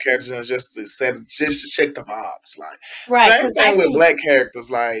just throwing characters in just to check the box. Like, right. Same thing with black characters.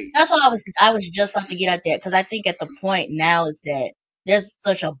 Like, that's what I was just about to get at that, because I think at the point now is that there's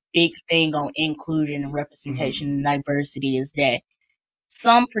such a big thing on inclusion and representation and diversity, is that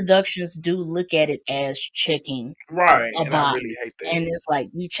some productions do look at it as checking a box. I really hate that. And it's like,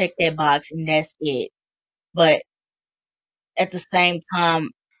 you check that box and that's it. But at the same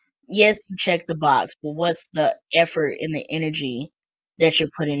time, yes, you check the box, but what's the effort and the energy that you're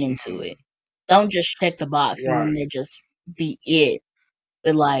putting into it? Don't just check the box and then they just be it.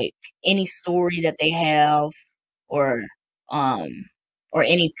 But like any story that they have, or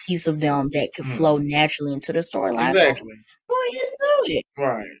any piece of them that could flow naturally into the storyline. Exactly. Go ahead and do it.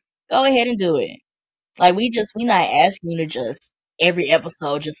 Right. Go ahead and do it. Like, we're not asking you to just every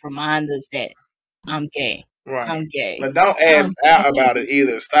episode just remind us that I'm gay. Right. I'm gay. But don't ask out about it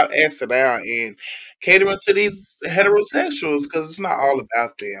either. Stop asking out and catering to these heterosexuals, because it's not all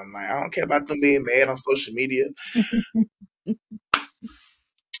about them. Like, I don't care about them being mad on social media.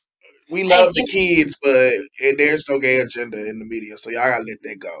 We love the kids, but there's no gay agenda in the media, so y'all gotta let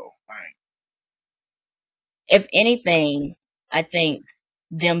that go. Like, if anything, I think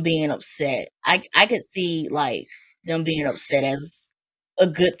them being upset, I could see like them being upset as a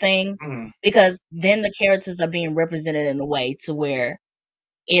good thing, because then the characters are being represented in a way to where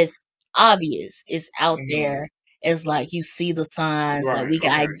it's obvious, it's out there. It's like you see the signs, like we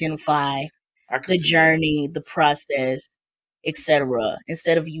can identify the journey, the process, etc.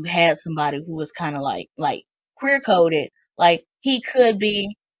 Instead of you had somebody who was kind of like queer coded, like he could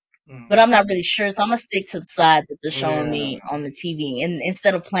be, but I'm not really sure. So I'm gonna stick to the side that they're showing me on the TV, and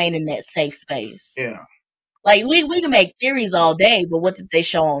instead of playing in that safe space. Yeah. Like we can make theories all day, but what did they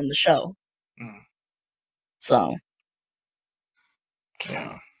show on the show? So.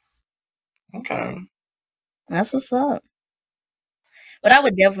 Yeah. Okay. That's what's up. But I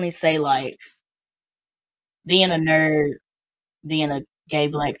would definitely say, like, being a nerd, being a gay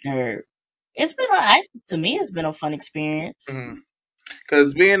black nerd, it's been to me it's been a fun experience.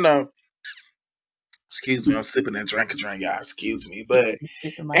 Because being a excuse me, I'm sipping that drink, y'all. Excuse me, but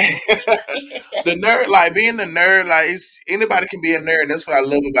the nerd, like being a nerd, like anybody can be a nerd. That's what I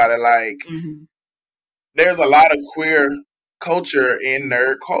love about it. Like, there's a lot of queer culture in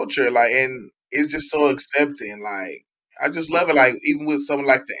nerd culture, like, and it's just so accepting. Like, I just love it. Like, even with some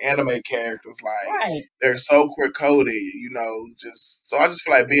like the anime characters, like they're so queer coded, just so I just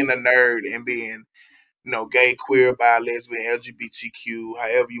feel like being a nerd and being, gay, queer, bi, lesbian, LGBTQ,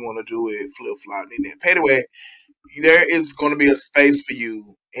 however you want to do it, flip flop, pay the way, there is going to be a space for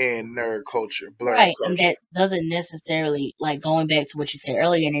you in nerd culture, blerd Right, and culture. that doesn't necessarily, like, going back to what you said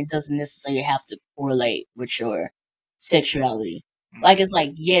earlier, and it doesn't necessarily have to correlate with your sexuality. Like, it's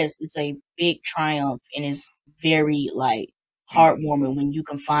like, yes, it's a big triumph, and it's very, like, heartwarming when you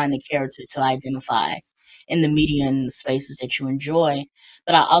can find a character to identify in the media and the spaces that you enjoy.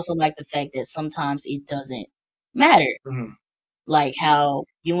 But I also like the fact that sometimes it doesn't matter. Mhm. Like how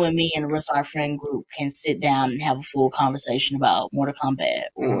you and me and the rest of our friend group can sit down and have a full conversation about Mortal Kombat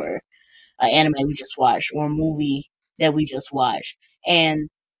or an anime we just watched or a movie that we just watched. And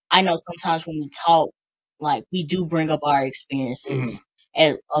I know sometimes when we talk, like we do bring up our experiences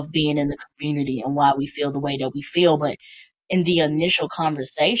of being in the community and why we feel the way that we feel, but in the initial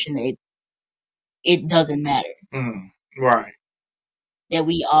conversation, it doesn't matter Right. that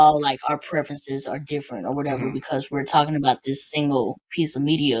we all like our preferences are different or whatever because we're talking about this single piece of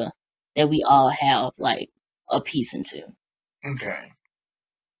media that we all have like a piece into. Okay.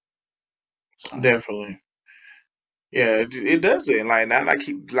 So. Definitely. Yeah, it doesn't. Like now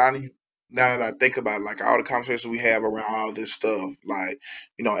that I think about like all the conversations we have around all this stuff, like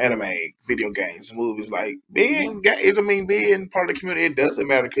anime, video games, movies, like being being part of the community, it doesn't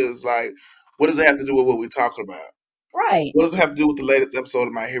matter because like, what does it have to do with what we're talking about? Right. What does it have to do with the latest episode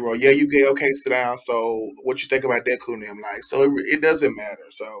of My Hero? Yeah, you gay? Okay, sit down. So, what you think about Deku and him? Like, so it doesn't matter.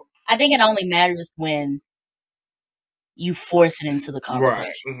 So, I think it only matters when you force it into the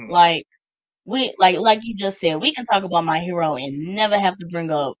conversation. Right. Like we like you just said, we can talk about My Hero and never have to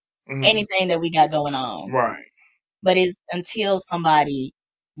bring up anything that we got going on. Right. But it's until somebody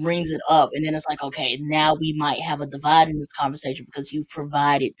brings it up, and then it's like, okay, now we might have a divide in this conversation because you've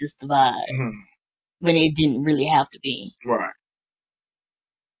provided this divide when it didn't really have to be. Right.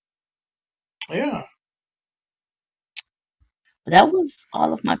 Yeah. But that was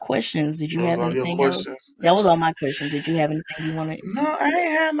all of my questions. Did you have anything else? That was all my questions. Did you have anything you wanted? No, I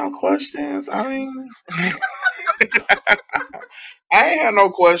ain't had no questions. I mean, I ain't had no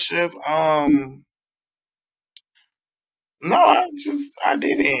questions. No, I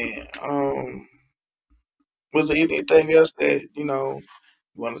didn't. Was there anything else that you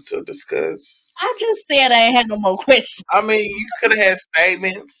wanted to discuss? I just said I ain't had no more questions. I mean, you could have had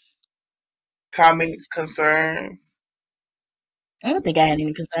statements, comments, concerns. I don't think I had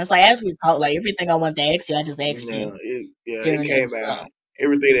any concerns. Like as we talked, like everything I wanted to ask you, I just asked you. It came out.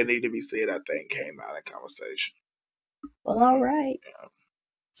 Everything that needed to be said, I think, came out in conversation. Well, all right. Yeah.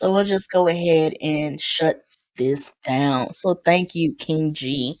 So we'll just go ahead and shut this down. So thank you, Kvng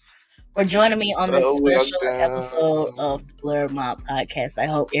G, for joining me on this special episode of the Blerd Mob podcast. I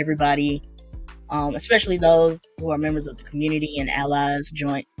hope everybody, especially those who are members of the community and allies,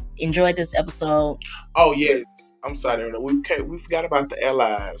 enjoyed this episode. Oh yes, I'm sorry, we forgot about the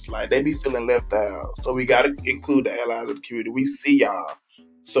allies. Like they be feeling left out, so we got to include the allies of the community. We see y'all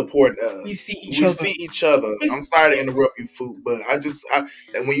support us. We see each other. I'm sorry to interrupt you, Phoop, but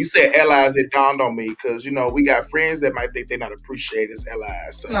when you said allies, it dawned on me because we got friends that might think they're not appreciated as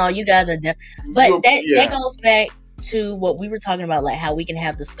allies. So. No, you guys are but that goes back to what we were talking about, like how we can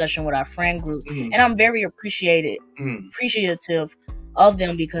have discussion with our friend group, and I'm very appreciative of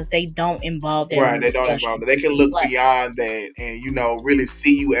them because they don't involve that. Right, they don't involve it. They can look beyond that and really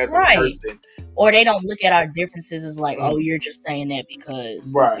see you as a person. Or they don't look at our differences as like, oh, you're just saying that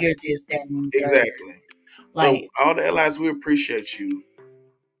because you're this, that, and exactly. Like so all the allies, we appreciate you.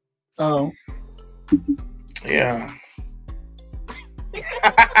 So yeah.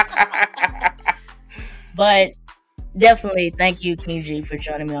 But definitely thank you, Kvng G, for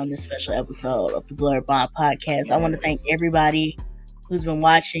joining me on this special episode of the Blerd Mob podcast. Yes. I want to thank everybody who's been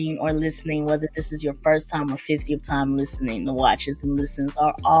watching or listening, whether this is your first time or 50th time listening. The watches and listens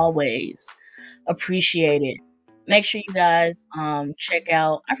are always appreciated. Make sure you guys check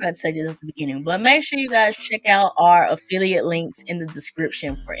out, I forgot to say this at the beginning, but make sure you guys check out our affiliate links in the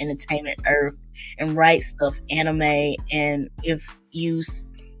description for Entertainment Earth and Right Stuff Anime. And if you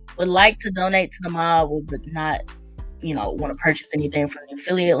would like to donate to the mob but not want to purchase anything from the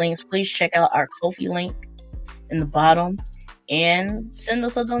affiliate links, please check out our Ko-fi link in the bottom and send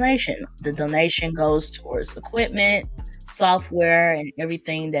us a donation. The donation goes towards equipment, software, and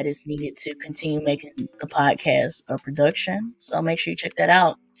everything that is needed to continue making the podcast a production. So make sure you check that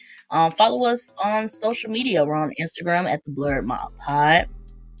out. Follow us on social media. We're on Instagram at the Blerd Mob Pod,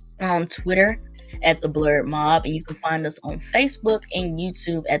 on Twitter at the Blerd Mob, and you can find us on Facebook and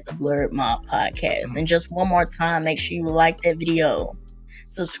YouTube at the Blerd Mob Podcast. And just one more time, make sure you like that video,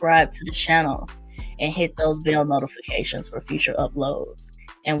 subscribe to the channel, and hit those bell notifications for future uploads.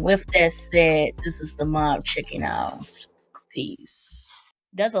 And with that said, this is the mob checking out. Peace.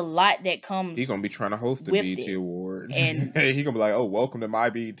 there's a lot that comes. He's gonna be trying to host the BET Awards, and he gonna be like, "Oh, welcome to my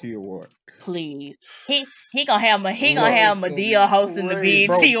BET Award." Please, he gonna have Madea hosting the BET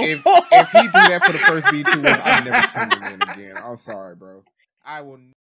Award. If he do that for the first BET Award, I'm never tuning in again. I'm sorry, bro. I will.